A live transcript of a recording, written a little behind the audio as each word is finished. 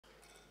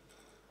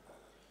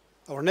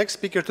Our next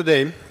speaker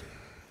today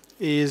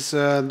is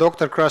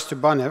Dr. Krastu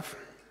Banev.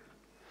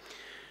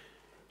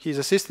 He is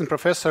assistant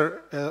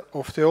professor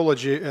of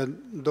theology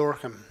at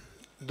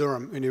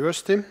Durham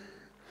University.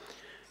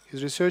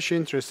 His research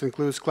interests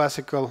includes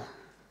classical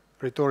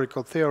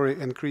rhetorical theory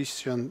and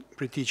Christian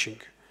pre-teaching.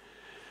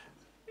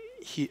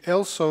 He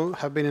also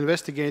has been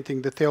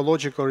investigating the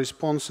theological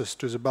responses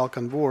to the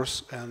Balkan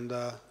Wars and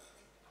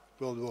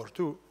World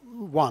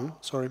War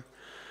I.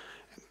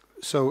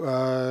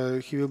 So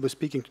he will be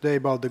speaking today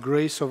about the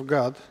grace of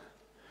God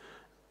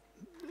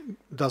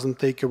doesn't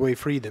take away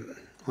freedom,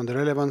 on the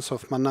relevance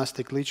of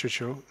monastic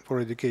literature for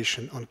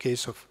education on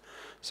case of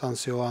San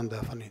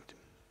Siolanda Fanit.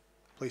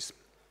 Please.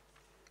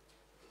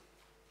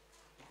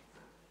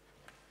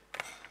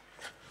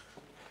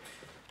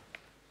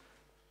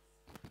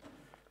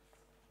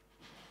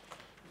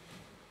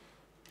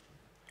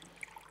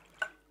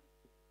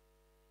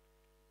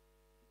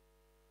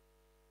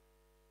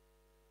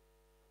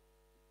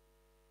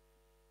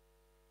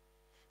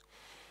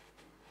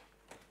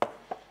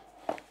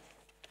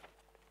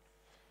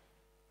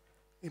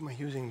 Am I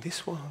using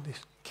this one or this?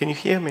 Can you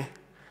hear me?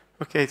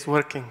 Okay, it's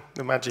working,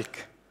 the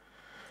magic.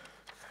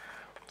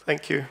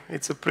 Thank you.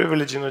 It's a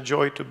privilege and a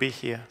joy to be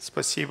here.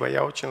 Спасибо,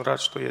 я очень рад,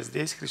 что я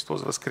здесь.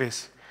 Христос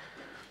воскрес.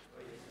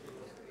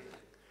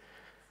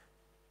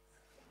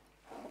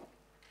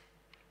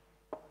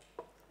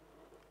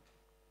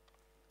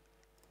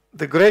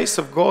 The grace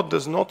of God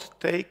does not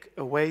take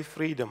away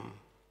freedom.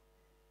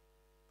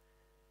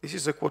 This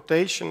is a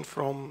quotation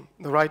from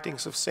the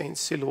writings of Saint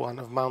Silouan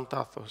of Mount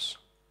Athos.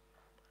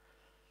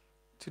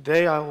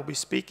 Today I will be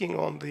speaking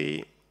on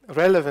the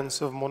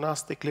relevance of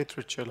monastic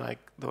literature like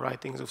the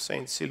writings of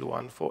Saint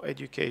Silouan for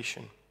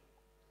education.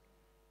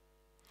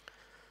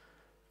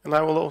 And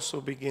I will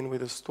also begin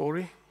with a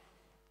story.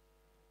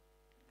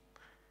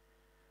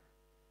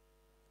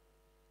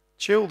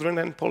 Children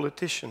and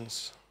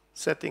politicians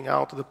setting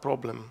out the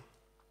problem.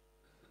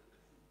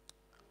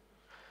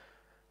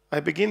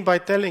 I begin by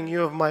telling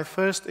you of my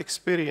first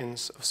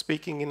experience of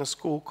speaking in a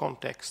school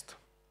context.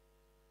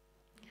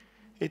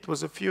 It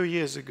was a few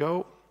years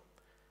ago.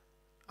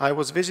 I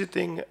was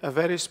visiting a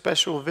very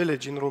special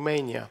village in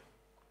Romania.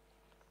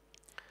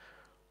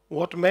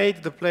 What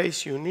made the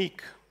place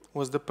unique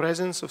was the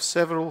presence of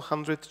several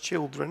hundred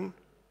children.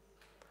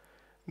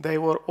 They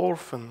were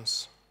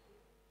orphans,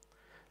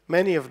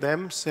 many of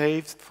them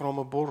saved from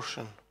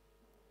abortion.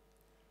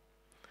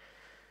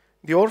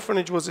 The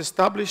orphanage was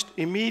established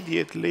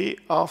immediately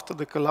after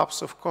the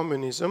collapse of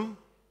communism,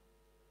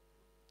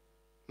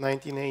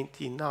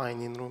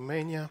 1989 in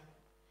Romania.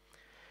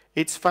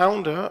 Its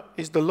founder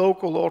is the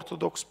local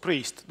Orthodox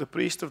priest, the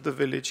priest of the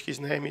village. His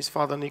name is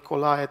Father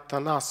Nicolae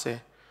Tanase,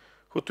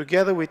 who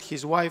together with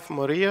his wife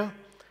Maria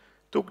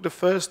took the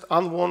first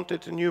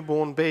unwanted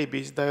newborn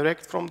babies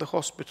direct from the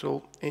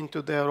hospital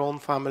into their own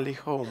family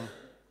home.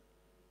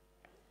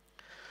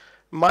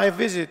 My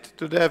visit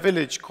to their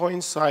village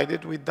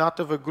coincided with that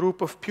of a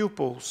group of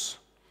pupils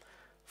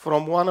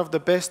from one of the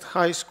best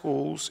high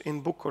schools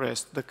in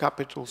Bucharest, the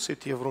capital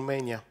city of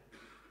Romania.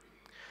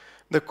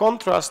 The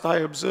contrast I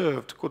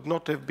observed could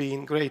not have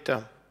been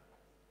greater.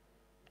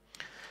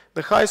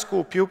 The high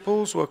school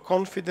pupils were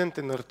confident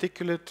and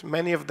articulate.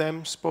 Many of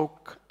them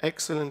spoke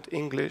excellent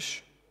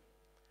English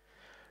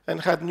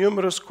and had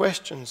numerous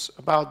questions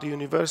about the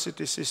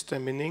university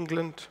system in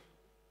England.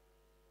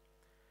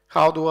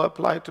 How do I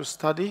apply to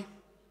study?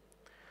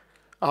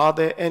 Are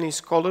there any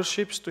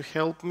scholarships to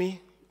help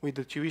me with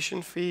the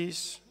tuition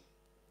fees,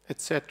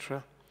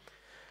 etc.?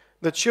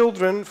 The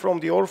children from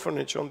the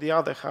orphanage, on the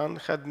other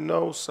hand, had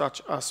no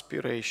such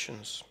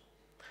aspirations.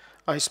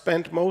 I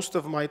spent most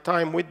of my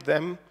time with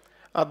them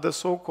at the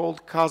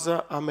so-called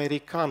Casa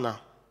Americana.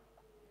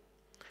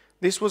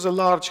 This was a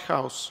large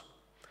house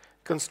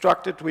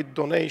constructed with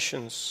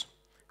donations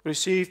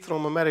received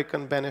from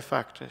American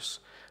benefactors.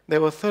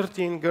 There were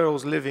 13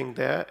 girls living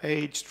there,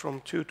 aged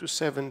from 2 to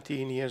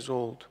 17 years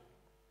old.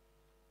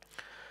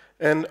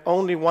 And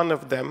only one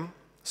of them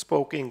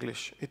spoke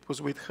English. It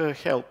was with her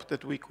help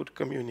that we could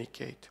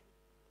communicate.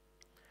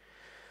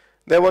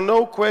 There were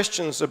no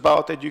questions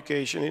about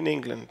education in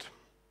England.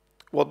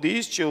 What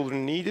these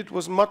children needed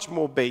was much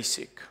more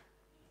basic.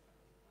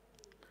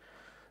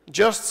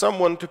 Just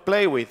someone to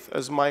play with,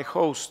 as my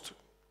host,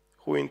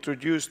 who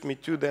introduced me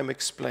to them,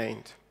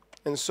 explained.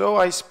 And so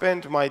I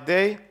spent my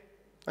day,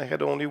 I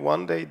had only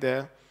one day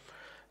there,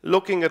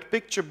 looking at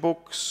picture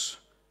books,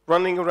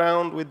 running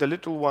around with the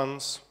little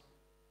ones,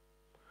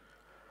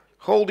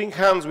 holding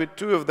hands with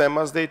two of them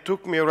as they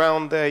took me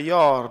around their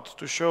yard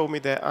to show me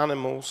their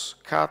animals,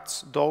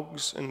 cats,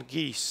 dogs, and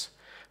geese,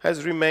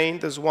 has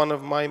remained as one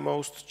of my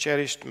most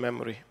cherished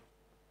memories.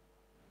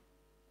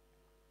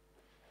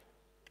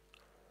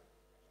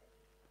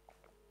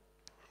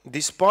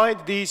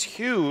 Despite these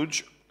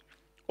huge,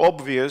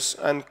 obvious,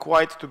 and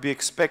quite to be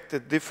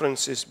expected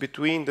differences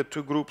between the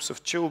two groups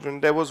of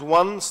children, there was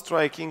one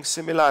striking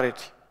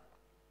similarity,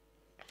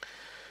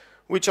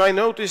 which I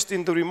noticed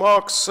in the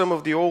remarks some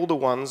of the older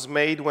ones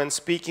made when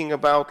speaking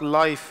about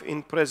life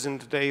in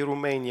present-day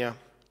Romania.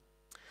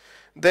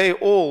 They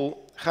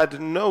all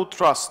had no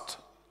trust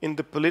in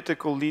the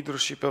political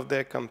leadership of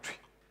their country.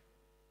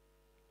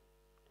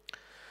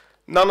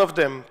 None of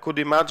them could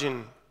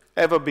imagine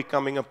ever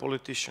becoming a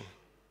politician.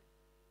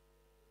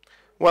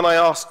 When I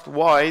asked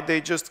why,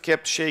 they just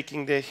kept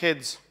shaking their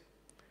heads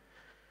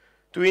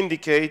to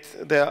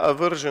indicate their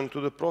aversion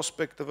to the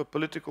prospect of a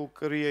political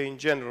career in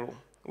general,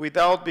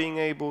 without being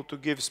able to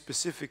give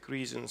specific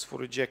reasons for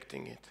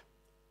rejecting it.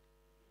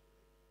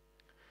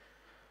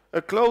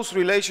 A close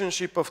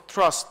relationship of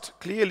trust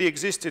clearly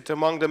existed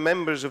among the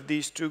members of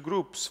these two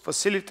groups,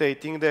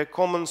 facilitating their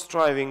common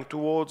striving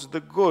towards the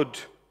good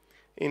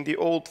in the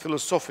old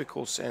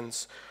philosophical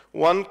sense.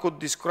 One could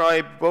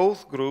describe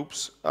both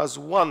groups as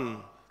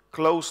one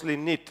closely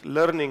knit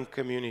learning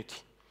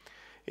community,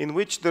 in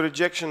which the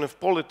rejection of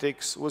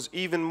politics was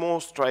even more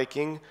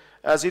striking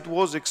as it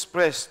was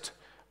expressed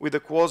with a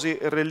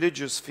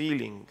quasi-religious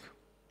feeling.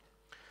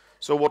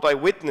 So what I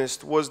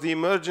witnessed was the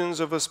emergence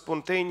of a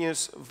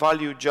spontaneous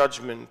value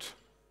judgment.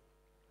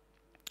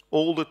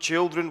 All the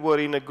children were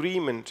in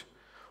agreement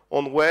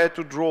on where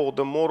to draw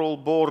the moral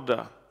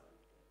border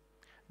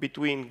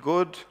between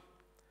good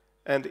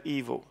and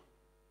evil.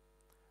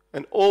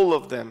 And all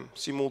of them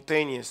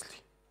simultaneously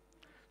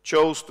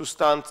chose to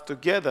stand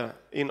together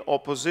in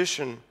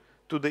opposition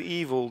to the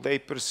evil they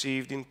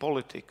perceived in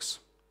politics.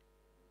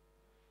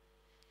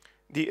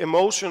 The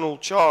emotional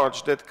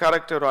charge that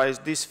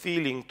characterized this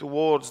feeling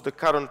towards the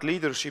current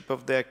leadership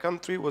of their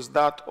country was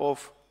that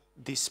of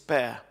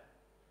despair.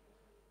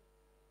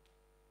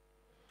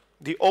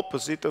 The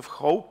opposite of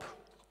hope,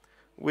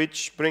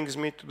 which brings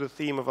me to the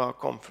theme of our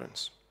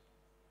conference.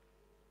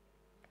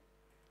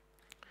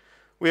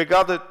 We are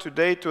gathered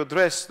today to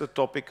address the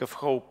topic of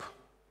hope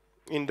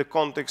in the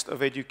context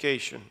of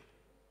education.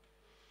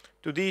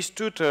 To these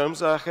two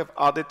terms, I have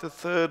added a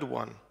third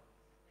one: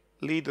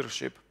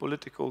 leadership,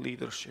 political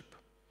leadership.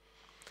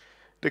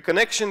 The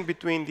connection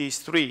between these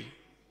three,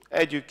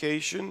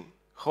 education,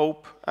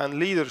 hope, and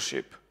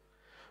leadership,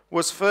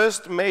 was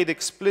first made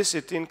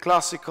explicit in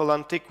classical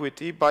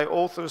antiquity by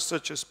authors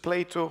such as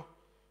Plato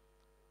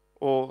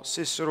or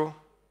Cicero,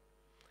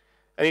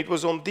 and it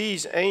was on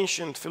these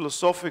ancient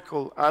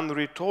philosophical and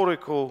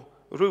rhetorical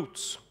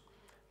roots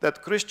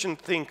that Christian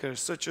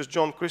thinkers such as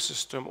John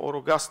Chrysostom or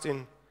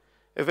Augustine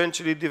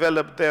eventually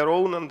developed their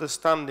own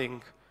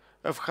understanding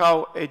of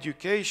how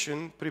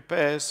education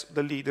prepares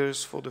the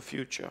leaders for the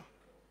future.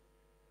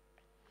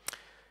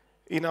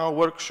 In our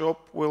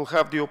workshop, we'll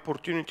have the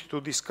opportunity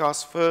to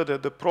discuss further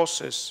the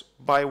process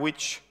by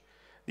which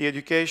the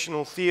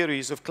educational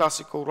theories of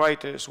classical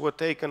writers were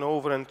taken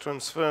over and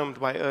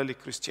transformed by early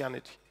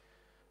Christianity,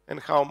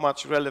 and how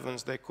much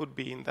relevance there could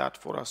be in that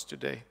for us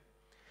today.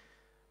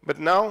 But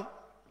now,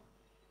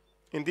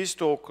 in this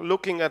talk,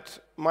 looking at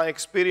my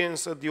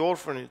experience at the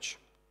orphanage,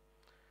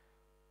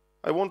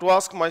 I want to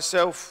ask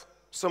myself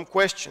some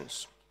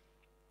questions.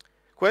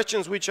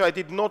 Questions which I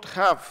did not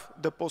have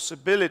the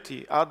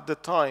possibility at the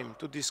time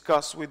to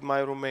discuss with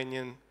my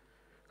Romanian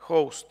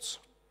hosts,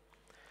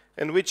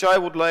 and which I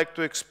would like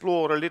to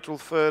explore a little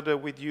further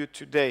with you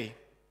today.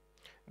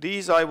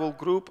 These I will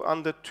group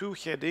under two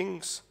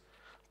headings: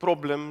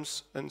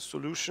 problems and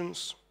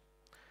solutions,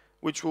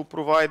 which will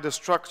provide the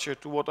structure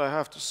to what I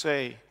have to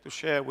say, to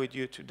share with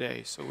you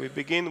today. So we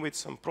begin with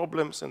some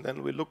problems, and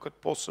then we look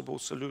at possible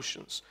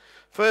solutions.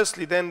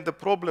 Firstly, then, the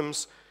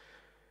problems.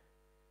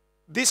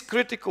 This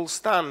critical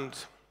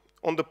stand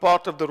on the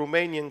part of the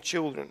Romanian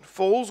children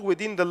falls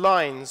within the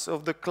lines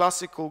of the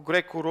classical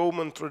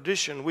Greco-Roman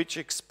tradition, which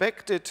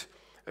expected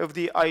of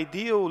the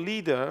ideal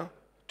leader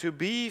to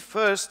be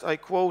first, I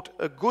quote,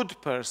 a good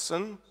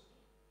person,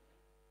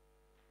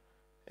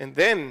 and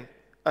then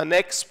an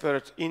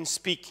expert in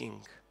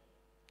speaking.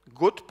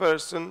 Good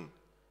person,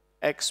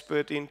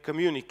 expert in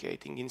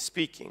communicating, in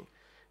speaking.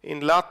 In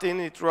Latin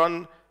it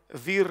runs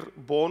vir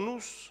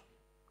bonus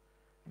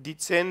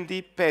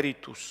dicendi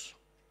peritus.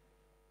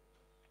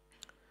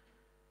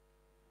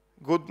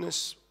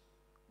 Goodness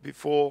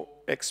before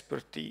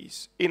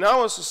expertise. In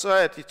our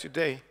society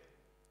today,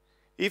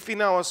 if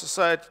in our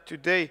society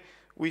today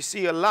we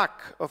see a lack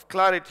of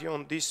clarity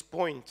on this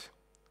point,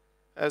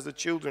 as the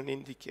children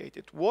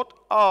indicated, what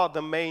are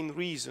the main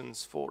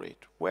reasons for it?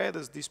 Where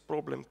does this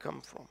problem come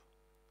from?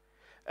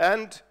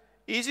 And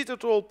is it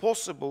at all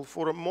possible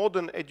for a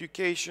modern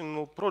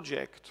educational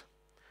project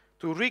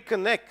to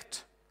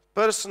reconnect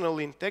personal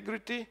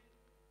integrity,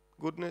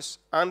 goodness,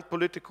 and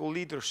political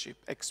leadership,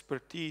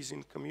 expertise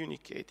in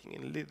communicating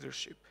in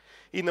leadership,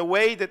 in a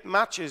way that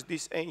matches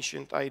this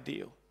ancient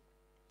ideal?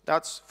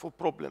 That's for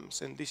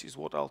problems, and this is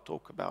what I'll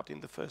talk about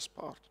in the first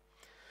part.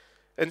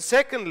 And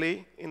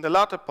secondly, in the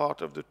latter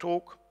part of the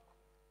talk,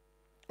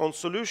 on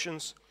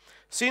solutions,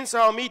 since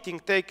our meeting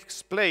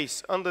takes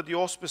place under the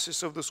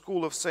auspices of the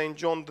School of St.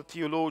 John the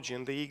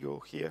Theologian, the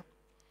Eagle here,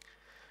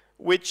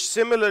 which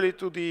similarly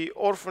to the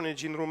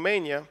orphanage in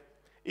Romania,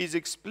 is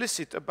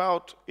explicit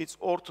about its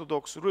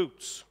Orthodox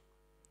roots.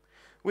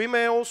 We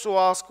may also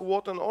ask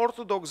what an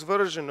Orthodox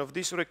version of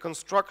this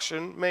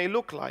reconstruction may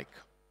look like.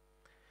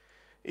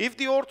 If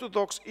the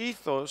Orthodox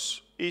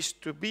ethos is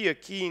to be a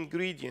key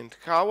ingredient,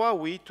 how are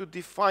we to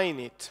define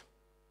it?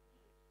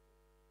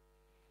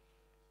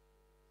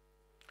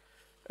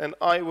 and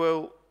I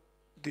will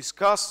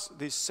discuss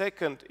this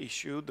second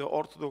issue, the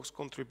Orthodox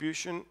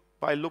contribution,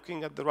 by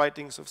looking at the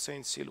writings of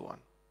Saint Silouan.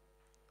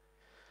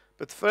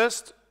 But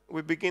first,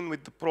 we begin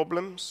with the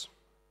problems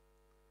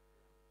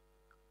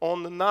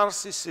on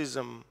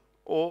narcissism,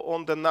 or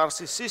on the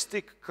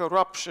narcissistic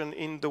corruption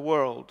in the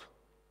world.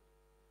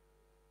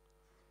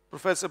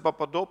 Professor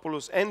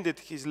Papadopoulos ended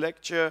his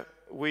lecture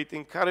with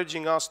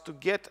encouraging us to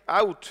get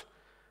out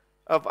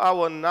of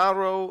our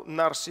narrow,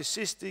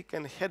 narcissistic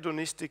and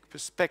hedonistic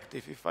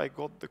perspective, if I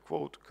got the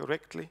quote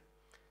correctly.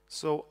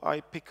 So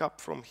I pick up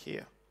from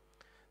here.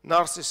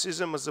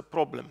 Narcissism as a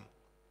problem.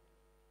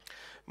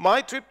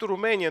 My trip to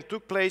Romania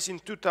took place in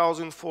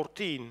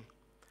 2014,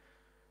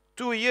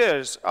 2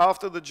 years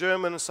after the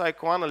German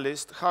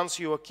psychoanalyst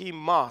Hans-Joachim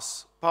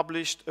Maass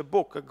published a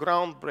book, a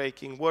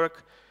groundbreaking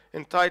work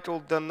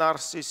entitled The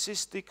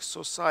Narcissistic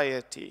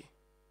Society,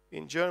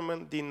 in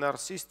German, Die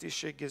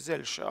Narzisstische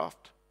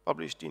Gesellschaft,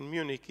 published in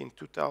Munich in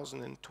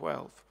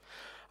 2012.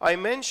 I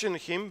mention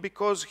him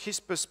because his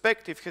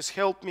perspective has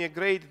helped me a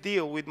great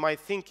deal with my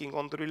thinking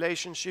on the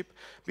relationship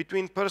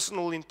between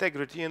personal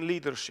integrity and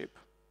leadership.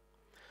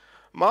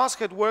 Maass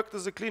had worked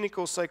as a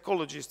clinical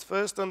psychologist,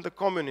 first under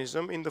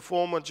communism in the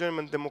former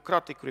German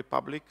Democratic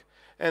Republic,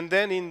 and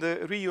then in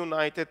the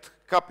reunited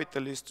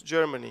capitalist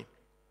Germany.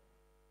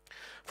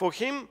 For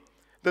him,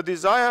 the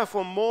desire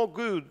for more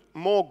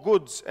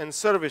goods and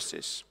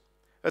services,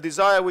 a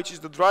desire which is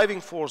the driving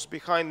force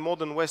behind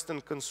modern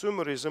Western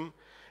consumerism,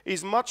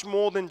 is much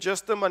more than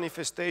just a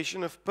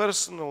manifestation of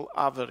personal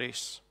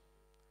avarice.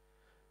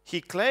 He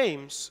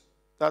claims,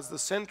 that's the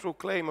central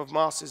claim of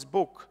Maass's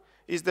book,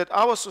 is that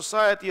our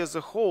society as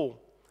a whole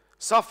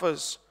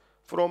suffers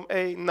from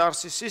a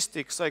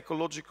narcissistic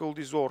psychological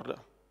disorder.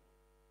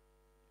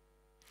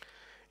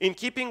 In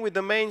keeping with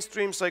the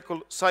mainstream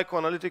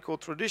psychoanalytical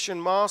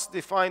tradition, Maass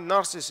defined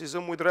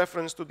narcissism with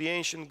reference to the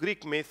ancient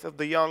Greek myth of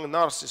the young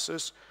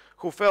Narcissus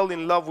who fell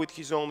in love with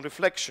his own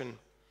reflection.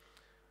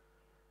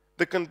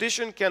 The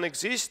condition can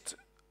exist,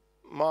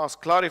 Maass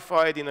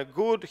clarified, in a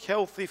good,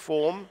 healthy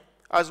form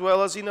as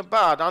well as in a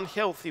bad,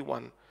 unhealthy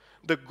one.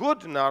 The good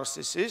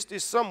narcissist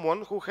is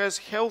someone who has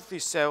healthy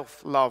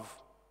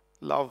self-love,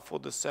 love for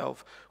the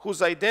self,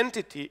 whose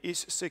identity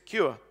is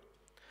secure,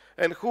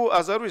 and who,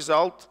 as a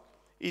result,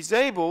 is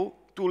able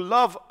to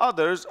love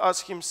others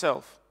as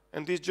himself.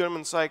 And this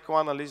German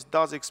psychoanalyst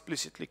does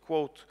explicitly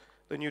quote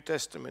the New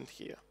Testament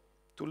here,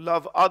 to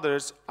love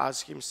others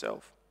as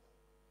himself.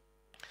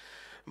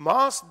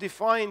 Maass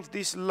defined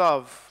this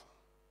love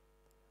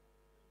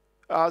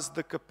as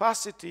the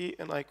capacity,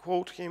 and I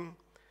quote him,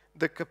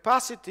 the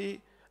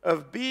capacity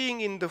of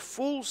being in the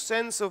full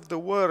sense of the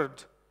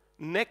word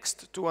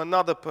next to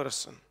another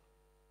person,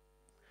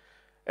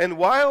 and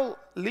while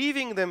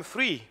leaving them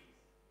free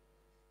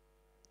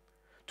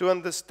to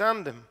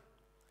understand them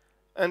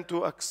and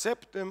to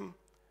accept them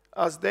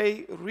as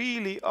they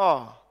really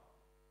are,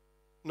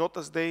 not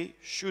as they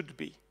should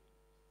be.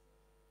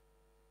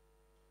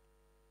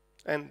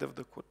 End of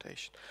the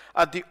quotation.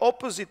 At the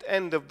opposite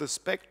end of the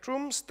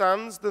spectrum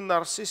stands the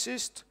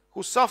narcissist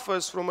who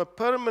suffers from a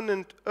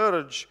permanent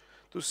urge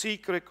to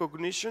seek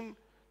recognition,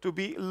 to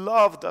be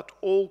loved at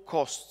all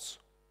costs.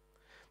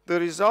 The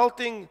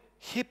resulting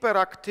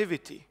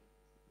hyperactivity,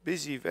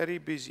 busy, very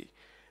busy,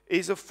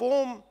 is a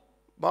form,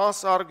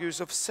 Maass argues,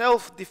 of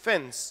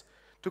self-defense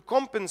to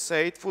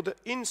compensate for the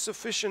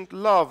insufficient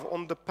love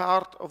on the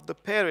part of the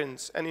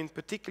parents, and in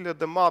particular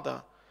the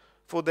mother,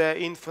 for their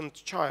infant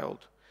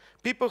child.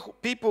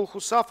 People who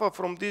suffer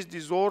from this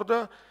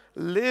disorder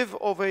live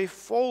of a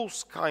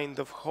false kind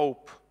of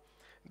hope.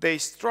 They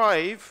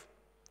strive,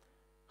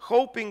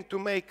 hoping to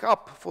make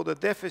up for the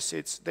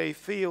deficits they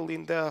feel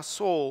in their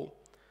soul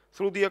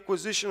through the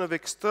acquisition of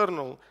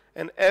external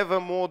and ever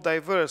more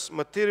diverse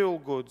material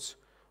goods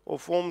or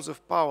forms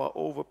of power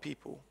over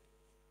people.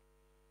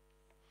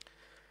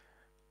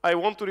 I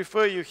want to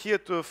refer you here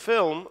to a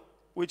film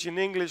which in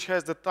English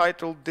has the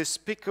title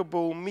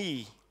Despicable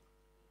Me.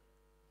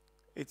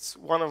 It's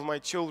one of my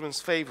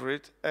children's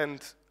favorite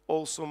and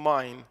also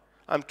mine.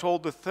 I'm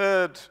told the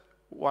third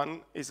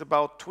one is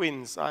about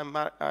twins.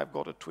 I've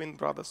got a twin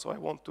brother, so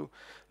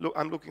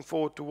I'm looking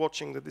forward to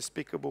watching the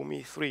Despicable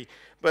Me 3.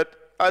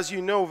 But as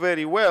you know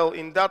very well,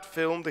 in that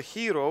film, the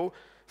hero,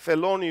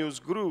 Felonius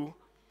Gru,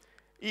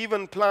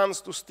 even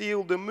plans to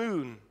steal the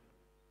moon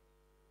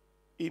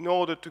in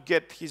order to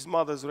get his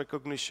mother's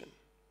recognition.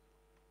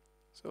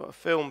 So a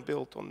film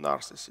built on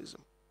narcissism.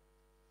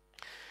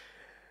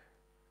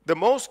 The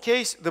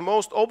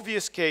most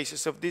obvious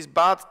cases of this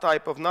bad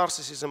type of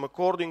narcissism,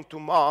 according to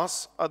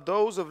Maass, are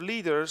those of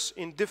leaders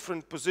in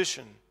different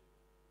positions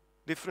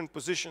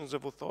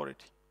of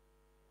authority.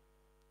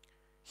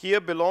 Here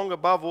belong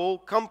above all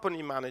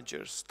company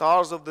managers,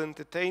 stars of the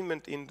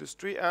entertainment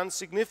industry, and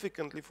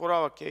significantly for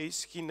our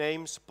case, he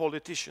names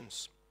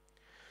politicians.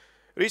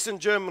 Recent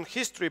German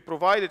history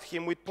provided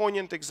him with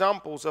poignant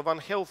examples of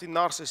unhealthy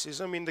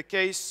narcissism in the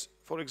case,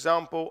 for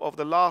example, of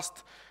the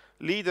last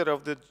leader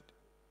of the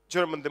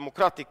German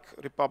Democratic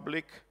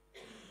Republic,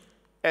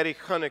 Erich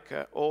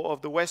Honecker, or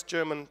of the West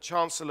German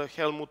Chancellor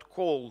Helmut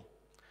Kohl.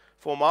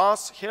 For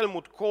Mars,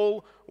 Helmut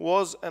Kohl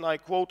was, and I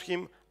quote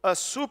him, a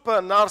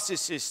super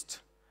narcissist,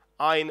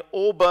 ein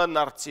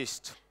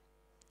Obernarzisst,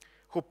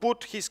 who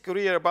put his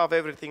career above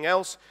everything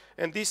else,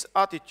 and this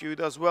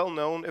attitude, as well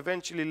known,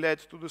 eventually led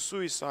to the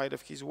suicide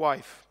of his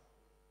wife.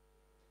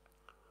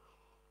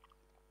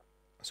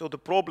 So the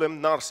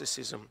problem,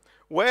 narcissism.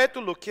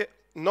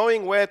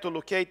 Knowing where to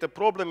locate the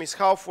problem is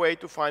halfway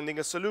to finding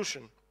a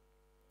solution.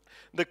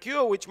 The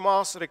cure which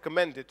Mars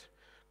recommended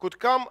could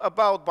come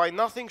about by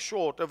nothing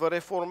short of a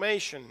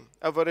reformation,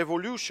 of a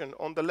revolution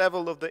on the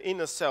level of the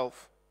inner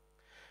self.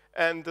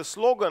 And the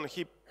slogan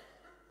he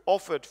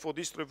offered for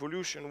this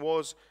revolution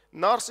was,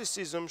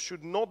 narcissism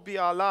should not be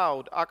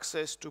allowed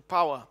access to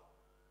power.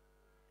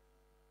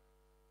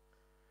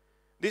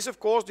 This, of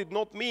course, did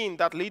not mean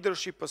that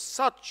leadership as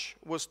such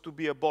was to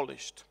be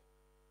abolished,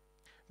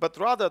 but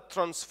rather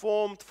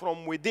transformed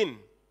from within.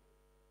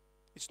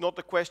 It's not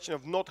a question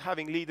of not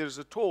having leaders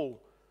at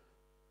all,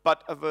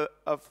 but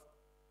of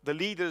the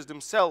leaders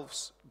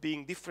themselves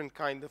being different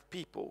kind of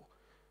people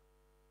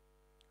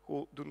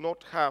who do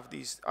not have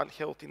this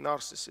unhealthy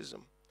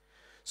narcissism.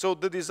 So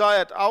the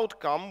desired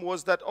outcome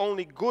was that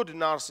only good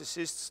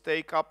narcissists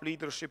take up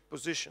leadership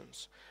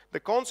positions. The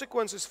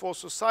consequences for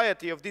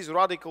society of this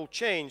radical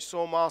change,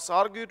 so Mars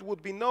argued,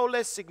 would be no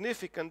less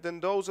significant than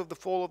those of the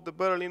fall of the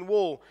Berlin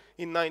Wall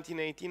in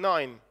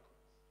 1989.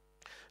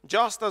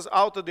 Just as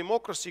outer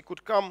democracy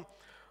could come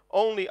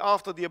only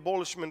after the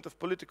abolishment of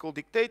political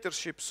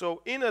dictatorship,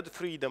 so inner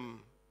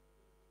freedom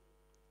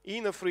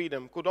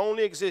could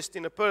only exist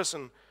in a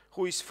person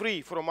who is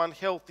free from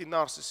unhealthy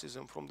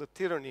narcissism, from the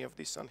tyranny of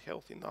this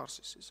unhealthy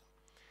narcissism.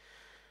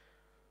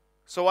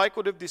 So I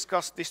could have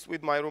discussed this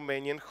with my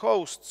Romanian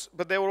hosts,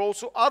 but there were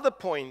also other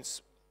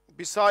points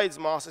besides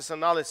Mars's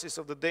analysis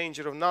of the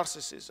danger of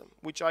narcissism,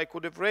 which I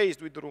could have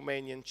raised with the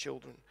Romanian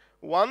children.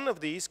 One of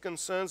these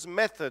concerns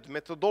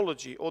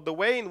methodology, or the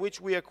way in which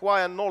we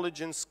acquire knowledge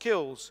and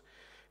skills.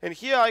 And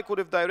here I could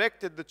have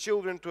directed the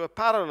children to a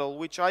parallel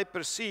which I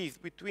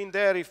perceived between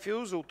their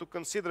refusal to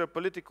consider a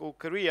political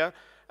career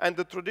and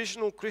the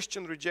traditional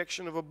Christian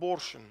rejection of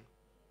abortion.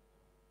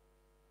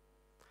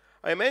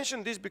 I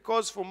mention this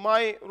because for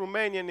my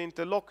Romanian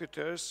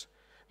interlocutors,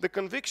 the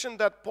conviction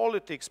that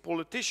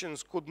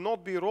politicians could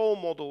not be role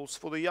models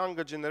for the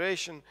younger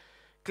generation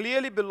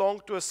clearly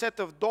belonged to a set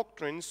of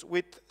doctrines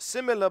with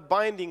similar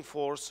binding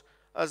force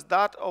as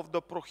that of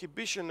the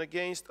prohibition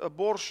against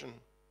abortion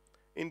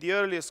in the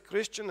earliest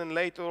Christian and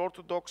later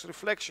Orthodox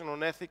reflection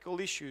on ethical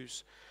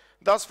issues.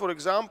 Thus, for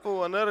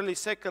example, an early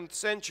 2nd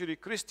century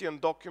Christian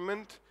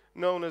document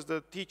known as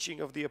the Teaching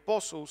of the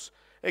Apostles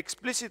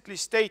explicitly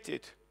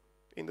stated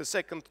in the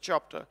 2nd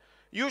chapter,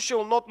 "You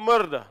shall not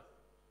murder,"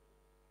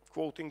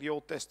 quoting the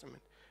Old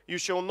Testament. "You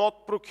shall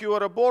not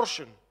procure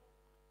abortion,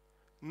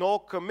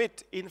 nor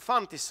commit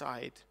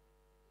infanticide."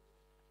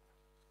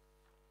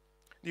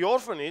 The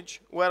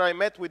orphanage, where I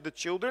met with the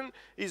children,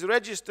 is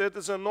registered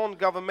as a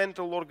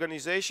non-governmental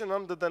organization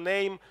under the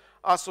name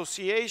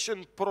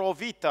Association Pro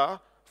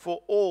Vita,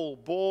 for all,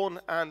 born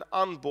and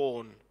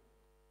unborn.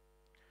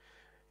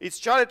 Its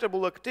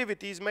charitable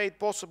activity is made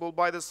possible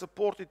by the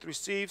support it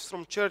receives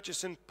from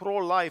churches and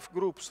pro-life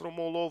groups from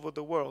all over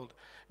the world.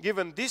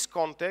 Given this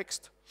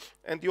context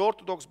and the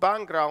Orthodox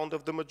background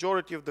of the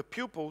majority of the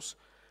pupils,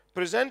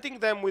 presenting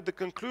them with the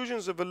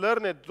conclusions of a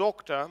learned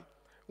doctor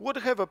would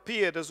have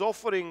appeared as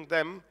offering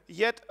them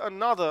yet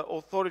another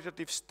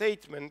authoritative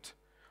statement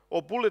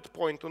or bullet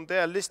point on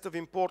their list of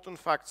important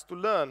facts to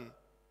learn.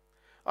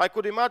 I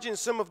could imagine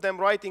some of them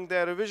writing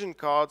their revision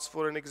cards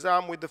for an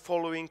exam with the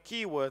following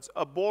keywords: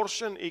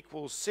 abortion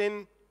equals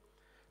sin,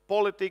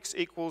 politics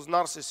equals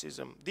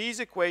narcissism. These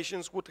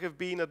equations would have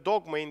been a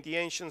dogma in the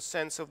ancient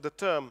sense of the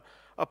term,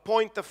 a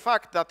point of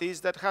fact, that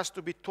is, that has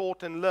to be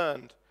taught and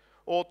learned,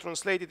 or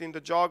translated in the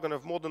jargon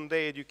of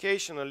modern-day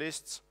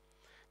educationalists,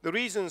 the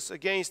reasons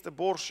against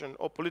abortion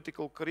or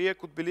political career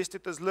could be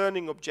listed as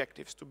learning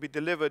objectives to be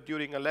delivered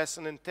during a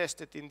lesson and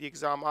tested in the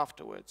exam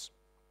afterwards.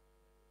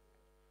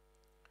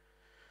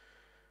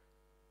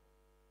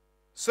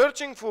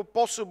 Searching for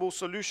possible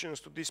solutions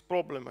to this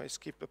problem, I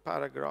skip a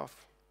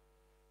paragraph.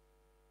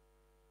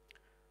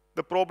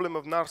 The problem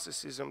of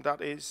narcissism,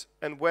 that is,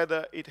 and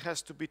whether it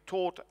has to be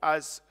taught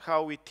as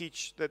how we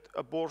teach that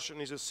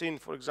abortion is a sin,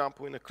 for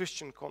example, in a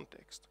Christian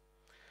context.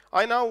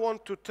 I now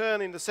want to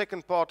turn in the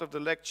second part of the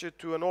lecture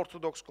to an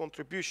Orthodox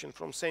contribution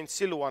from Saint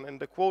Silouan,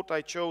 and the quote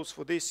I chose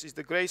for this is,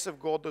 "The grace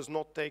of God does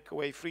not take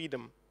away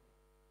freedom."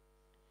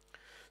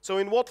 So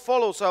in what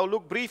follows, I'll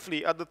look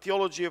briefly at the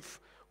theology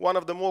of one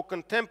of the more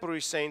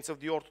contemporary saints of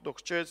the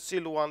Orthodox Church,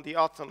 Silouan the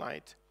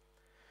Athonite.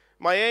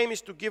 My aim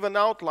is to give an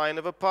outline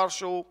of a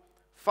partial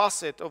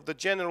facet of the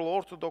general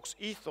Orthodox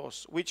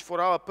ethos, which for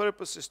our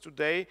purposes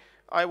today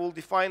I will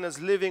define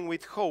as living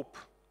with hope.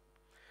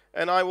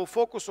 And I will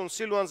focus on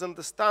Silouan's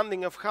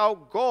understanding of how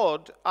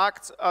God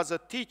acts as a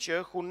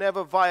teacher who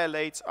never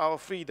violates our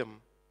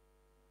freedom.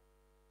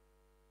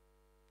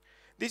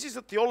 This is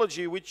a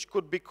theology which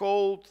could be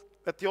called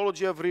a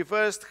theology of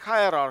reversed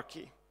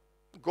hierarchy.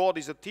 God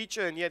is a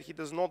teacher, and yet he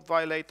does not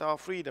violate our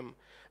freedom.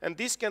 And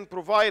this can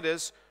provide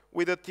us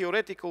with a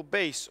theoretical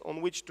base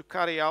on which to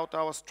carry out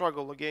our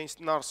struggle against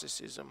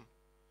narcissism.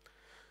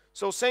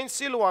 So Saint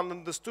Silouan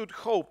understood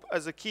hope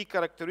as a key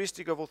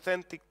characteristic of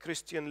authentic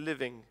Christian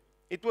living.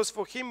 It was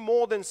for him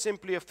more than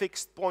simply a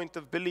fixed point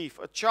of belief,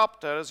 a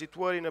chapter, as it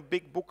were, in a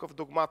big book of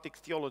dogmatic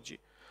theology.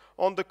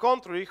 On the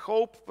contrary,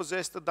 hope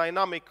possessed a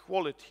dynamic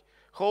quality.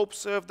 Hope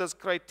served as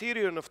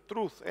criterion of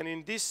truth, and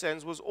in this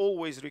sense was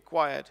always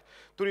required.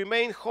 To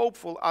remain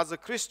hopeful as a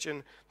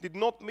Christian did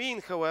not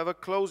mean, however,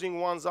 closing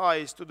one's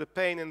eyes to the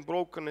pain and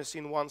brokenness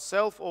in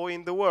oneself or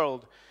in the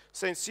world.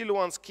 St.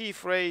 Silouan's key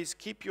phrase,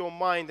 keep your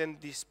mind and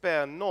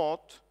despair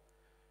not,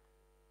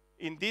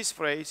 in this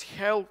phrase,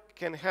 hell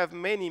can have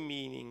many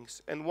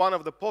meanings, and one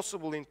of the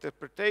possible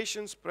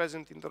interpretations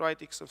present in the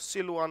writings of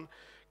Silouan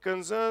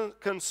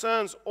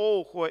concerns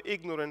all who are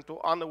ignorant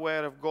or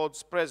unaware of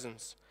God's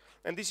presence.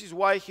 And this is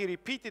why he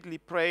repeatedly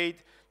prayed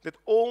that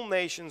all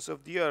nations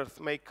of the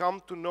earth may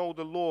come to know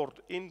the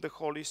Lord in the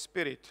Holy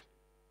Spirit.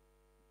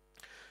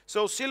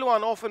 So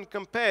Silouan often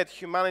compared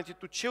humanity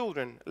to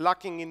children,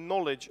 lacking in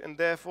knowledge and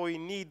therefore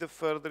in need of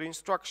further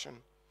instruction.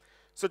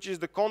 Such is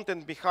the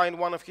content behind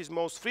one of his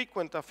most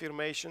frequent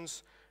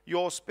affirmations,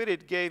 "Your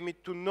Spirit gave me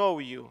to know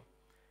you."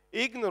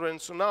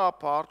 Ignorance on our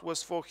part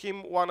was for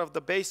him one of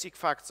the basic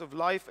facts of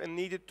life and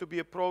needed to be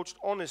approached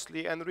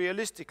honestly and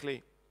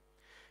realistically.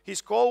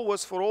 His call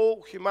was for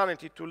all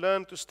humanity to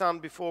learn to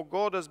stand before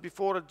God as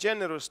before a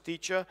generous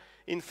teacher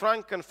in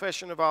frank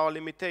confession of our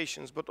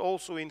limitations, but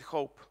also in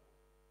hope.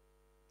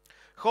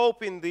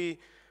 Hope in the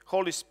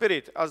Holy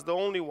Spirit as the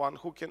only one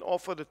who can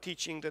offer the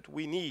teaching that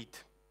we need.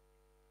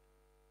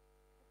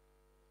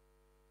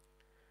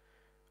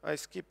 I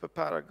skip a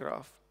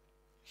paragraph.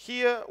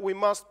 Here we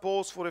must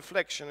pause for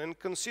reflection and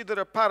consider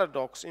a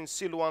paradox in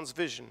Silouan's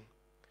vision.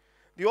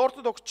 The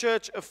Orthodox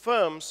Church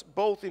affirms,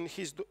 both in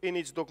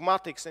its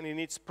dogmatics and in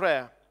its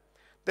prayer,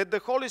 that the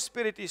Holy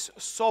Spirit is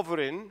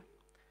sovereign,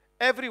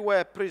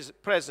 everywhere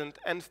present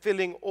and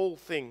filling all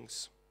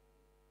things.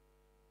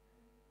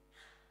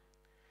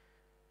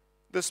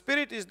 The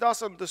Spirit is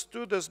thus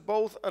understood as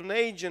both an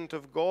agent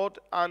of God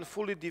and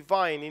fully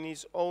divine in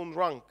his own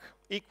rank,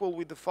 equal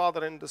with the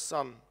Father and the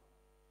Son.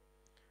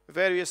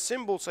 Various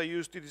symbols are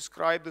used to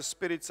describe the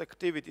Spirit's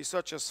activity,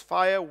 such as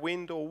fire,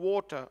 wind, or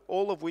water,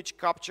 all of which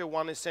capture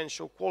one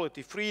essential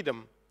quality,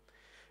 freedom.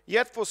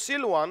 Yet for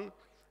Silouan,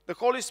 the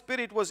Holy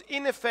Spirit was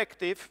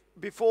ineffective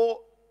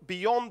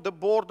beyond the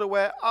border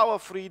where our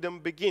freedom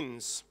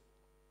begins.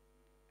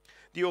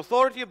 The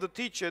authority of the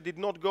teacher did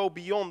not go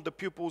beyond the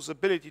pupil's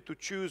ability to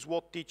choose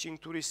what teaching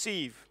to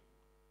receive.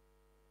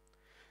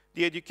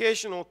 The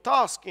educational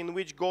task in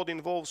which God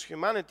involves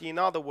humanity, in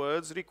other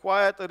words,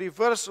 required a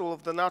reversal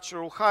of the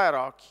natural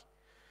hierarchy.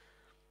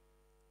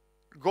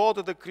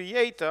 God, the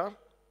Creator,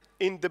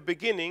 in the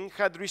beginning,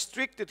 had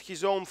restricted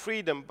his own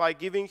freedom by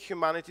giving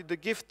humanity the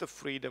gift of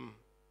freedom.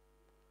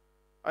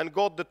 And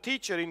God, the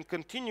teacher, in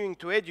continuing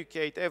to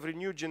educate every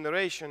new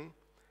generation,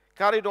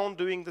 carried on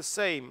doing the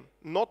same,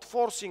 not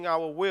forcing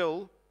our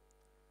will,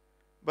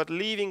 but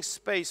leaving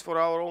space for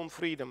our own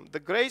freedom. The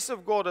grace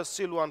of God, as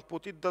Silouan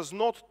put it, does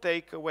not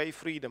take away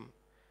freedom.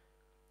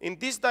 In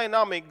this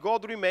dynamic,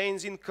 God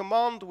remains in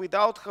command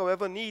without,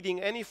 however,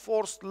 needing any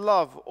forced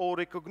love or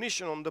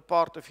recognition on the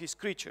part of his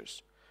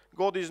creatures.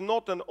 God is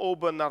not an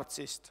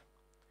ober-narcissist.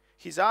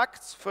 His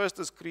acts, first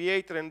as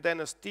creator and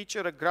then as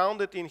teacher, are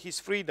grounded in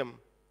his freedom,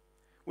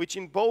 which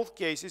in both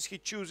cases he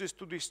chooses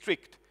to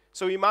restrict.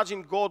 So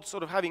imagine God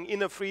sort of having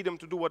inner freedom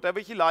to do whatever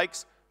he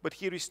likes, but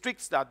he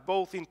restricts that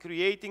both in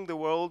creating the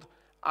world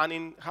and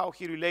in how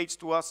he relates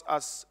to us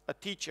as a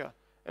teacher.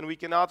 And we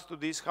can add to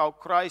this how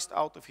Christ,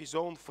 out of his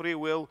own free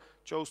will,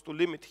 chose to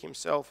limit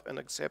himself and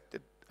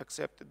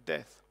accepted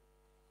death.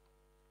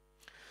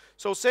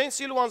 So Saint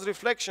Silouan's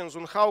reflections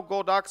on how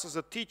God acts as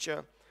a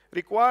teacher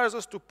requires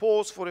us to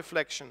pause for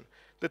reflection.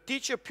 The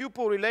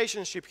teacher-pupil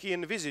relationship he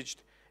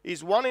envisaged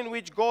is one in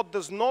which God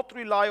does not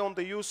rely on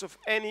the use of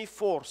any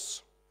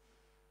force.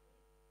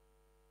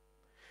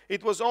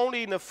 It was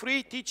only in a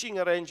free teaching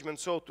arrangement,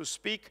 so to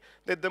speak,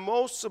 that the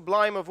most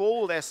sublime of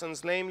all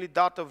lessons, namely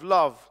that of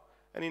love,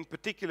 and in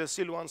particular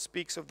Silouan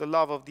speaks of the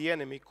love of the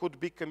enemy, could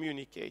be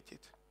communicated.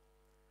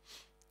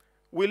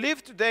 We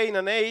live today in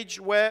an age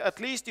where, at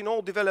least in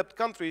all developed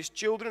countries,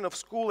 children of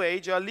school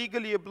age are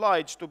legally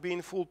obliged to be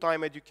in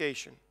full-time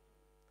education.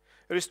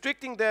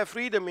 Restricting their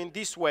freedom in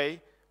this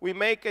way, we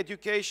make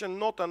education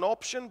not an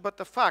option, but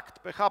a fact,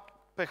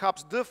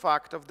 perhaps the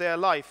fact of their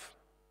life.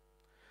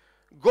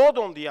 God,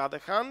 on the other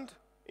hand,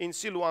 in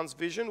Silouan's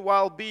vision,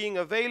 while being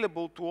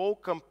available to all,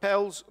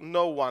 compels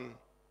no one.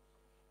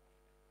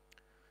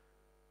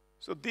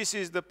 So this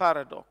is the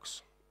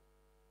paradox.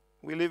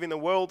 We live in a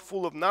world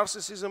full of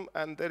narcissism,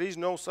 and there is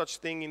no such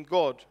thing in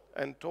God.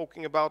 And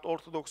talking about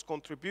Orthodox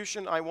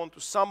contribution, I want to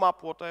sum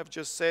up what I've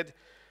just said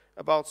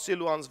about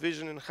Silouan's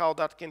vision and how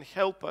that can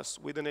help us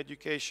with an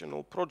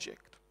educational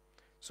project.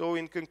 So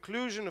in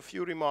conclusion, a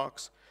few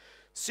remarks.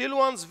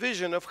 Silouan's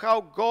vision of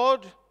how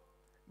God,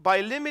 by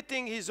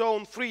limiting his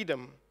own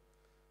freedom,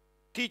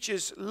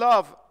 teaches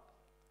love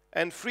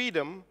and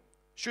freedom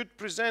should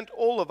present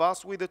all of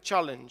us with a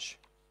challenge.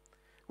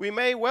 we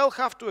may well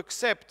have to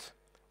accept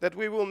that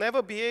we will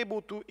never be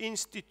able to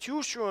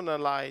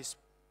institutionalize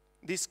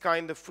this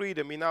kind of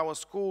freedom in our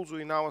schools or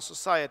in our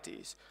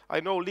societies. I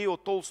know Leo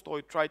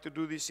Tolstoy tried to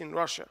do this in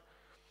Russia.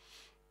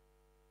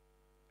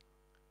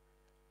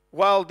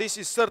 While this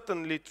is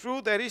certainly true,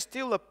 there is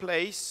still a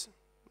place,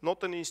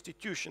 not an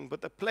institution,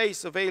 but a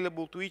place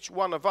available to each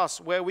one of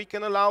us where we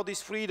can allow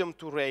this freedom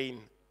to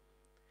reign.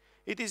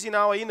 It is in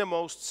our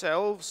innermost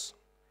selves,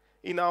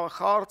 in our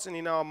hearts and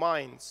in our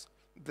minds.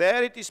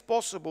 There it is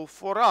possible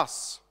for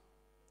us,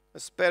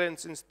 as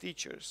parents and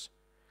teachers.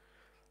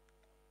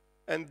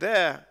 And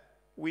there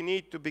we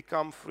need to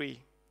become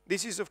free.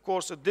 This is, of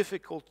course, a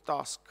difficult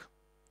task.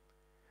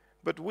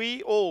 But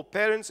we all,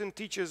 parents and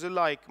teachers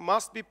alike,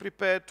 must be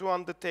prepared to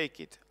undertake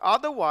it.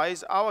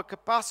 Otherwise, our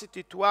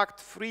capacity to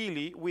act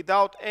freely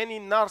without any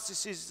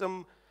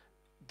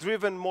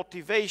narcissism-driven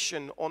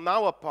motivation on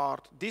our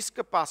part, this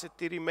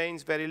capacity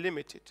remains very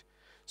limited.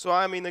 So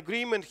I am in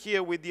agreement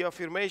here with the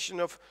affirmation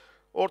of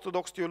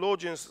Orthodox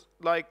theologians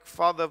like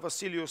Father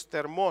Vasilios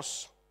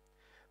Termos,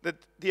 that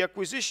the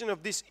acquisition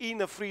of this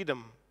inner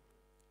freedom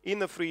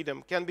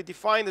can be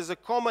defined as a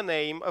common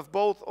aim of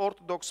both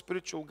Orthodox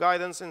spiritual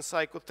guidance and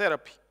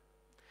psychotherapy.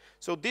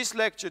 So this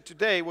lecture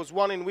today was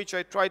one in which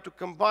I tried to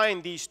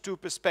combine these two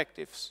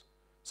perspectives,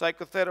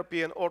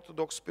 psychotherapy and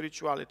Orthodox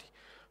spirituality.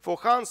 For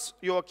Hans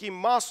Joachim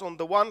Maas, on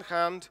the one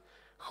hand,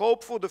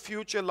 hope for the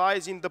future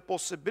lies in the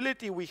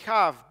possibility we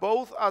have,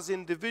 both as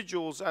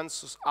individuals and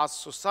as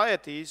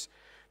societies,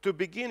 to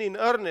begin in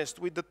earnest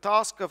with the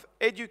task of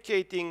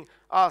educating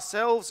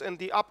ourselves and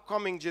the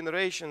upcoming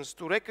generations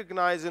to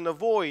recognize and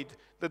avoid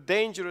the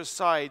dangerous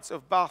sides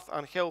of both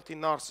unhealthy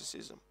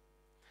narcissism.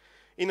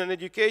 In an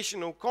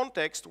educational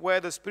context where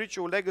the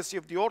spiritual legacy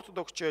of the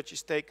Orthodox Church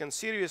is taken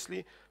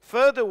seriously,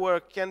 further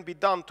work can be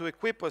done to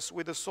equip us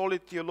with a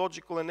solid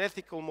theological and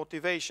ethical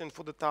motivation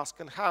for the task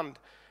at hand.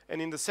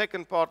 And in the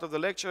second part of the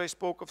lecture, I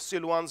spoke of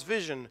Silouan's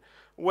vision,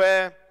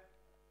 where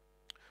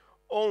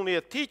only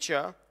a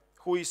teacher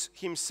who is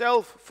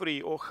himself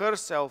free or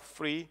herself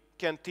free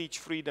can teach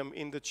freedom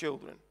in the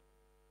children,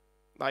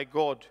 like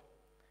God.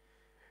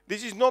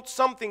 This is not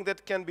something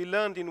that can be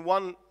learned in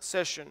one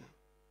session,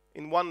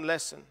 in one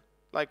lesson,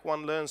 like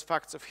one learns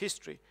facts of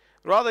history.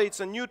 Rather, it's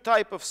a new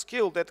type of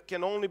skill that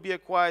can only be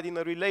acquired in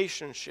a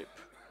relationship.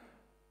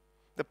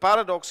 The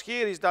paradox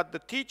here is that the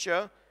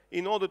teacher,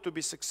 in order to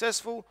be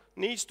successful,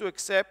 needs to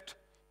accept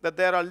that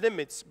there are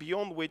limits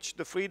beyond which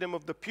the freedom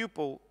of the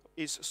pupil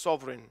is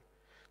sovereign.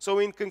 So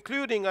in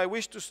concluding, I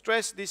wish to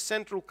stress this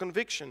central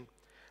conviction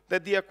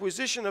that the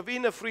acquisition of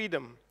inner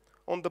freedom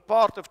on the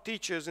part of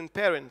teachers and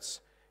parents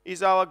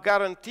is our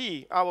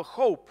guarantee, our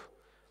hope,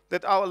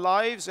 that our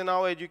lives and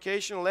our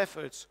educational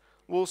efforts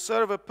will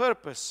serve a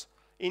purpose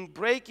in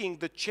breaking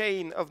the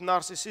chain of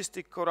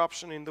narcissistic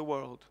corruption in the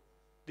world.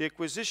 The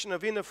acquisition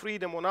of inner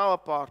freedom on our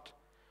part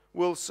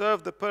will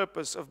serve the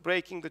purpose of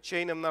breaking the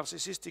chain of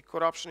narcissistic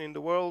corruption in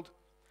the world.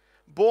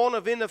 Born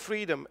of inner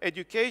freedom,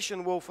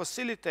 education will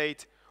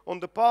facilitate on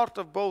the part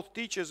of both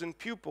teachers and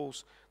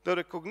pupils the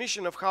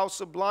recognition of how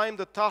sublime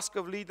the task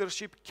of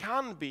leadership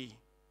can be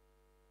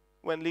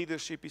when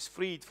leadership is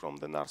freed from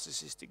the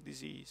narcissistic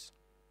disease.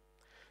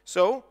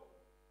 So,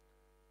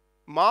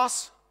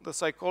 Maas, the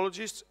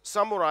psychologist,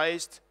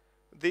 summarized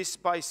this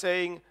by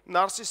saying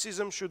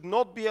narcissism should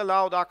not be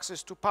allowed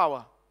access to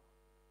power.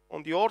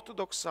 On the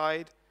Orthodox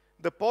side,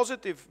 the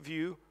positive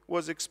view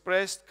was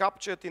expressed,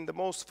 captured in the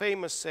most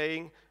famous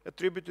saying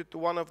attributed to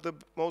one of the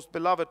most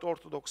beloved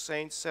Orthodox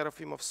saints,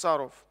 Seraphim of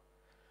Sarov: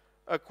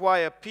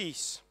 acquire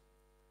peace,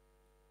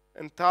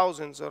 and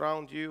thousands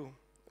around you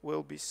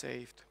will be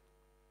saved.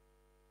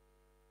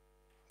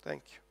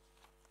 Thank you.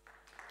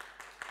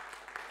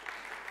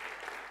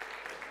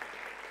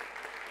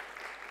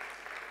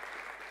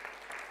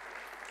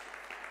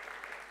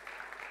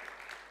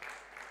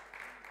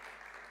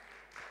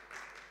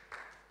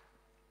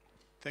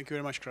 Thank you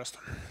very much, Krastu.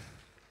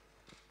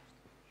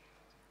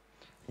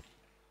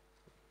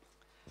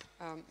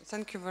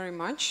 Thank you very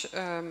much.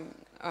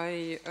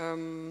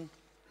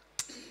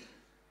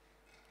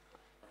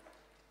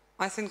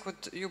 I think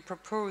what you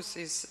propose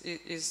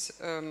is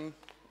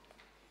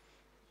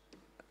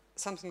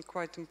something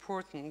quite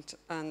important,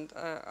 and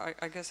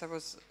I guess I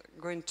was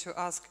going to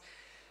ask,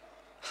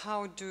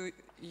 how do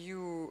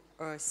you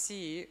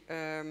see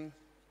a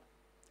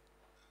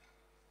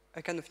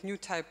kind of new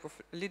type of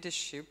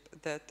leadership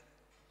that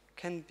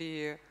can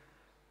be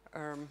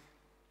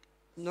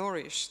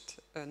nourished,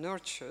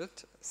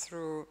 nurtured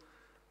through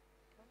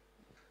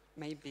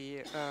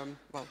maybe,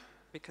 well,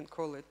 we can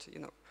call it, you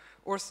know,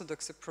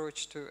 orthodox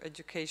approach to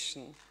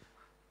education,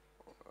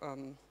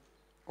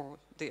 or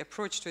the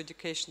approach to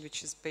education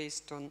which is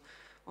based on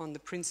the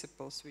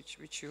principles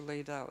which you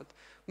laid out.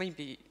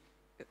 Maybe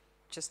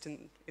just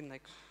in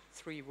like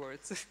 3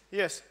 words.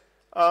 Yes,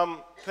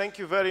 thank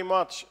you very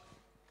much.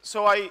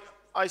 So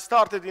I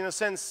started, in a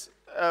sense,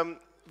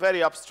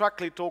 very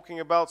abstractly talking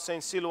about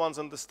Saint Silouan's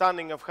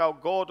understanding of how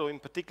God, or in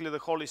particular the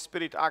Holy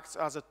Spirit, acts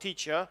as a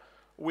teacher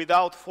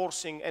without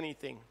forcing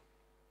anything.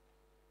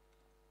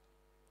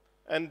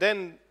 And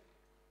then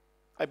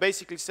I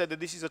basically said that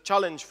this is a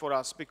challenge for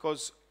us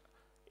because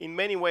in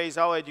many ways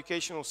our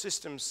educational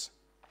systems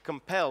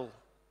compel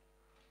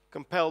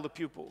the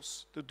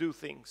pupils to do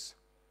things.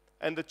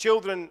 And the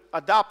children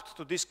adapt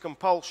to this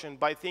compulsion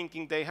by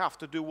thinking they have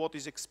to do what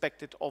is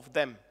expected of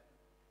them.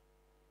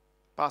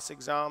 Pass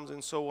exams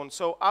and so on.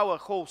 So our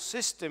whole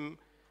system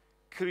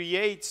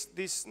creates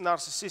this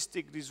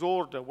narcissistic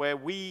disorder where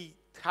we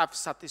have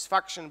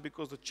satisfaction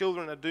because the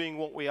children are doing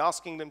what we're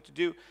asking them to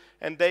do,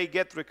 and they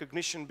get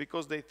recognition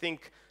because they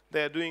think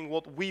they're doing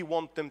what we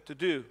want them to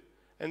do.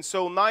 And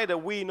so neither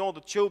we nor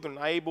the children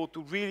are able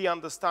to really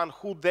understand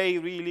who they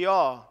really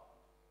are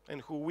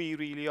and who we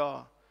really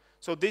are.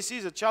 So this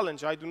is a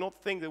challenge. I do not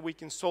think that we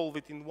can solve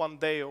it in one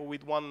day or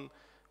with one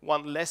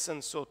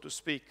lesson, so to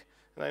speak.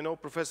 And I know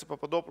Professor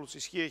Papadopoulos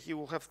is here. He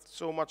will have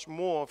so much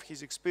more of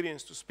his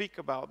experience to speak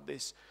about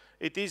this.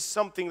 It is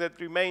something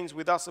that remains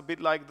with us a bit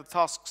like the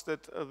tasks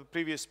that the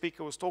previous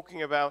speaker was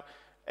talking about.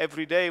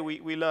 Every day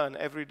we learn.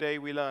 Every day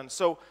we learn.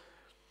 So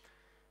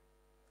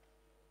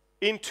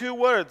in 2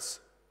 words,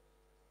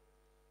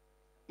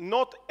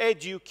 not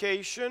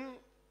education,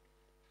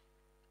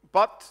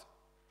 but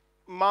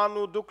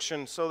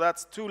manuduction. So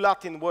that's 2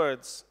 Latin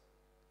words,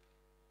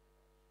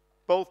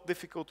 both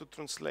difficult to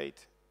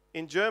translate.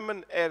 In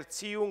German,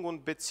 Erziehung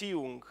und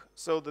Beziehung.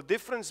 So the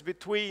difference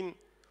between,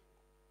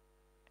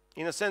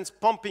 in a sense,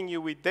 pumping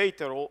you with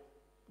data or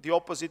the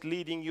opposite,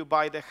 leading you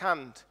by the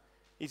hand,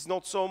 is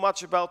not so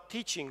much about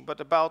teaching,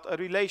 but about a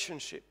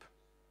relationship.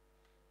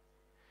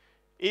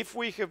 If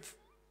we have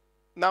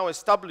now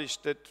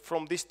established that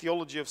from this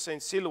theology of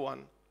St.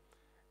 Silouan,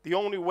 the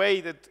only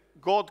way that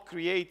God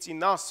creates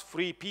in us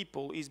free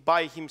people is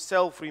by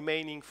himself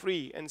remaining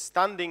free and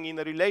standing in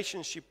a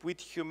relationship with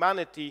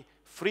humanity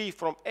free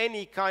from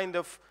any kind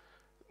of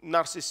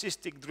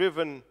narcissistic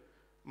driven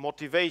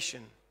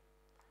motivation.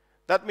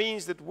 That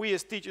means that we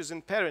as teachers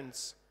and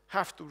parents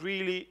have to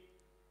really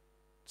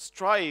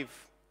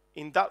strive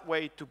in that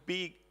way to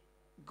be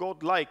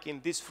God-like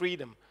in this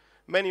freedom.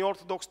 Many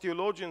Orthodox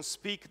theologians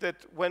speak that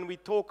when we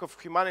talk of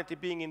humanity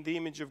being in the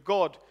image of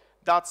God,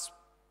 that's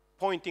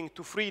pointing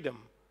to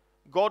freedom.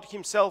 God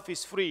himself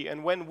is free,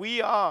 and when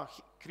we are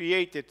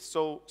created,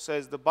 so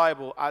says the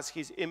Bible, as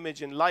his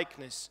image and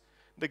likeness,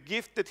 the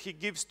gift that he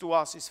gives to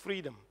us is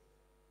freedom.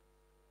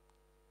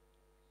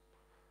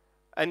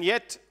 And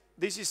yet,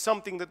 this is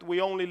something that we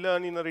only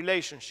learn in a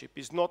relationship.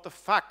 It's not a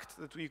fact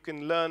that you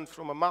can learn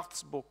from a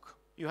maths book.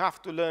 You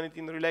have to learn it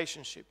in a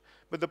relationship.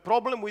 But the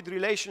problem with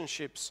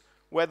relationships,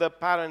 whether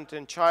parent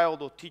and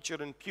child or teacher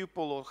and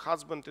pupil or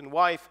husband and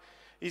wife,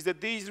 is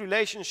that these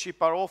relationships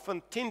are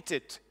often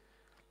tinted.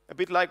 A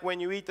bit like when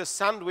you eat a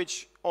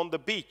sandwich on the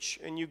beach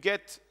and you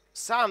get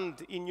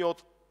sand in your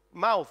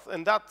mouth,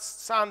 and that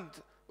sand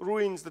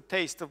ruins the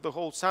taste of the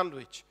whole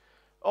sandwich.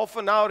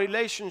 Often our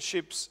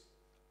relationships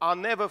are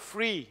never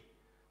free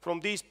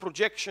from these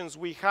projections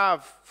we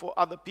have for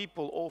other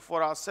people or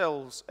for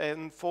ourselves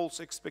and false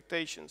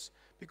expectations,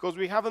 because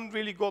we haven't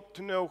really got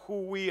to know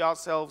who we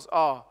ourselves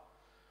are.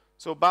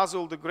 So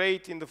Basil the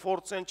Great in the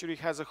 4th century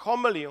has a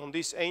homily on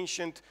this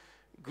ancient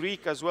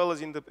Greek as well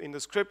as in the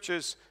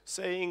scriptures,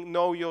 saying,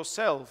 know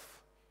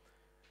yourself.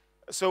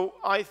 So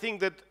I think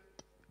that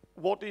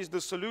what is the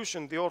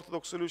solution, the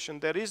Orthodox solution?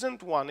 There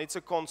isn't one. It's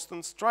a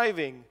constant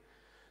striving.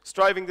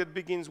 Striving that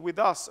begins with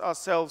us,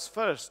 ourselves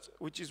first,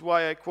 which is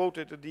why I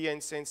quoted at the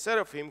end Saint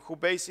Seraphim, who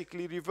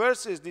basically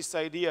reverses this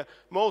idea.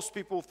 Most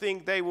people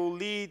think they will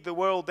lead the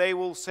world, they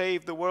will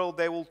save the world,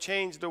 they will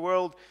change the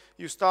world.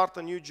 You start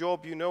a new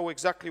job, you know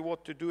exactly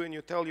what to do, and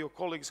you tell your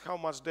colleagues how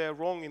much they're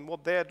wrong in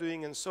what they're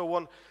doing and so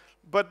on.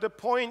 But the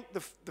point,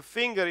 the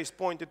finger is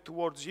pointed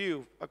towards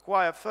you.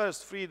 Acquire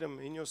first freedom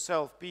in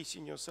yourself, peace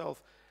in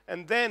yourself,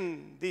 and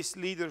then this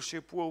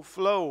leadership will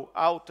flow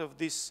out of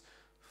this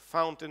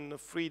fountain of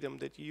freedom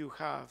that you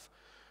have.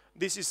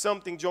 This is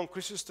something John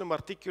Chrysostom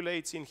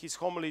articulates in his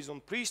homilies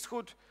on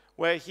priesthood,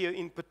 where he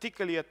in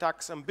particular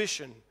attacks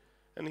ambition.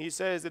 And he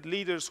says that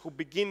leaders who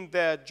begin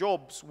their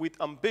jobs with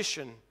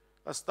ambition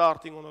are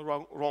starting on a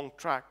wrong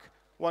track.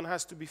 One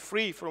has to be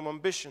free from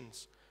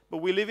ambitions. But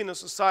we live in a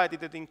society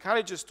that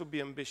encourages to be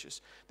ambitious.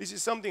 This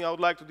is something I would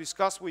like to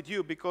discuss with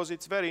you because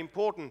it's very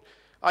important.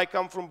 I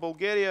come from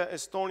Bulgaria,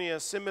 Estonia,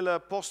 similar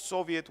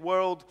post-Soviet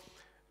world.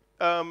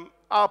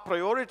 Our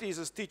priorities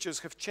as teachers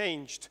have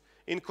changed.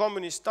 In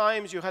communist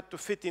times, you had to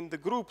fit in the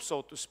group,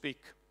 so to speak.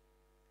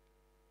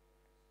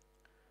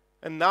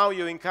 And now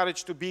you're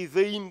encouraged to be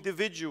the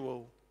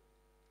individual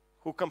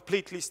who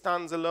completely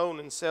stands alone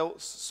and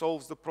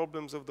solves the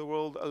problems of the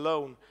world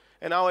alone.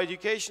 And our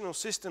educational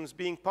systems,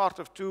 being part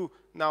of 2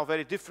 now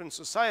very different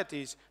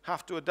societies,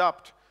 have to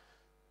adapt.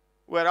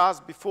 Whereas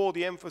before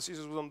the emphasis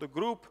was on the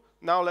group,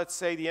 now let's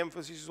say the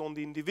emphasis is on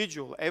the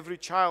individual. Every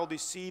child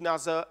is seen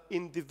as an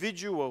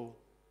individual.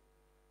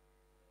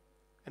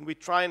 And we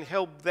try and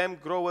help them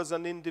grow as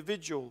an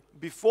individual.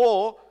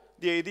 Before,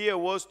 the idea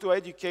was to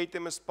educate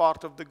them as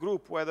part of the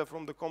group, whether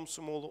from the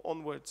Komsomol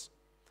onwards.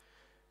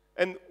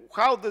 And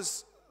how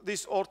does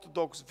this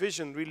Orthodox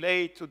vision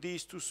relate to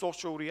these 2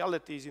 social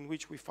realities in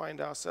which we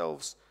find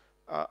ourselves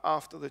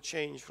after the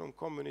change from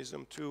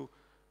communism to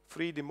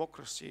free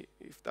democracy,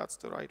 if that's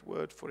the right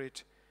word for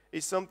it,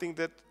 is something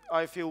that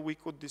I feel we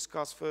could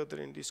discuss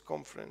further in this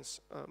conference.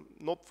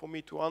 Not for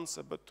me to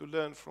answer, but to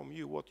learn from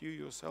you what you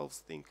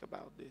yourselves think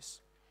about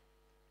this.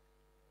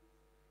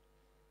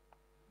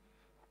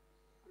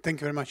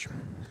 Thank you very much.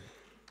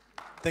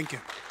 Thank you.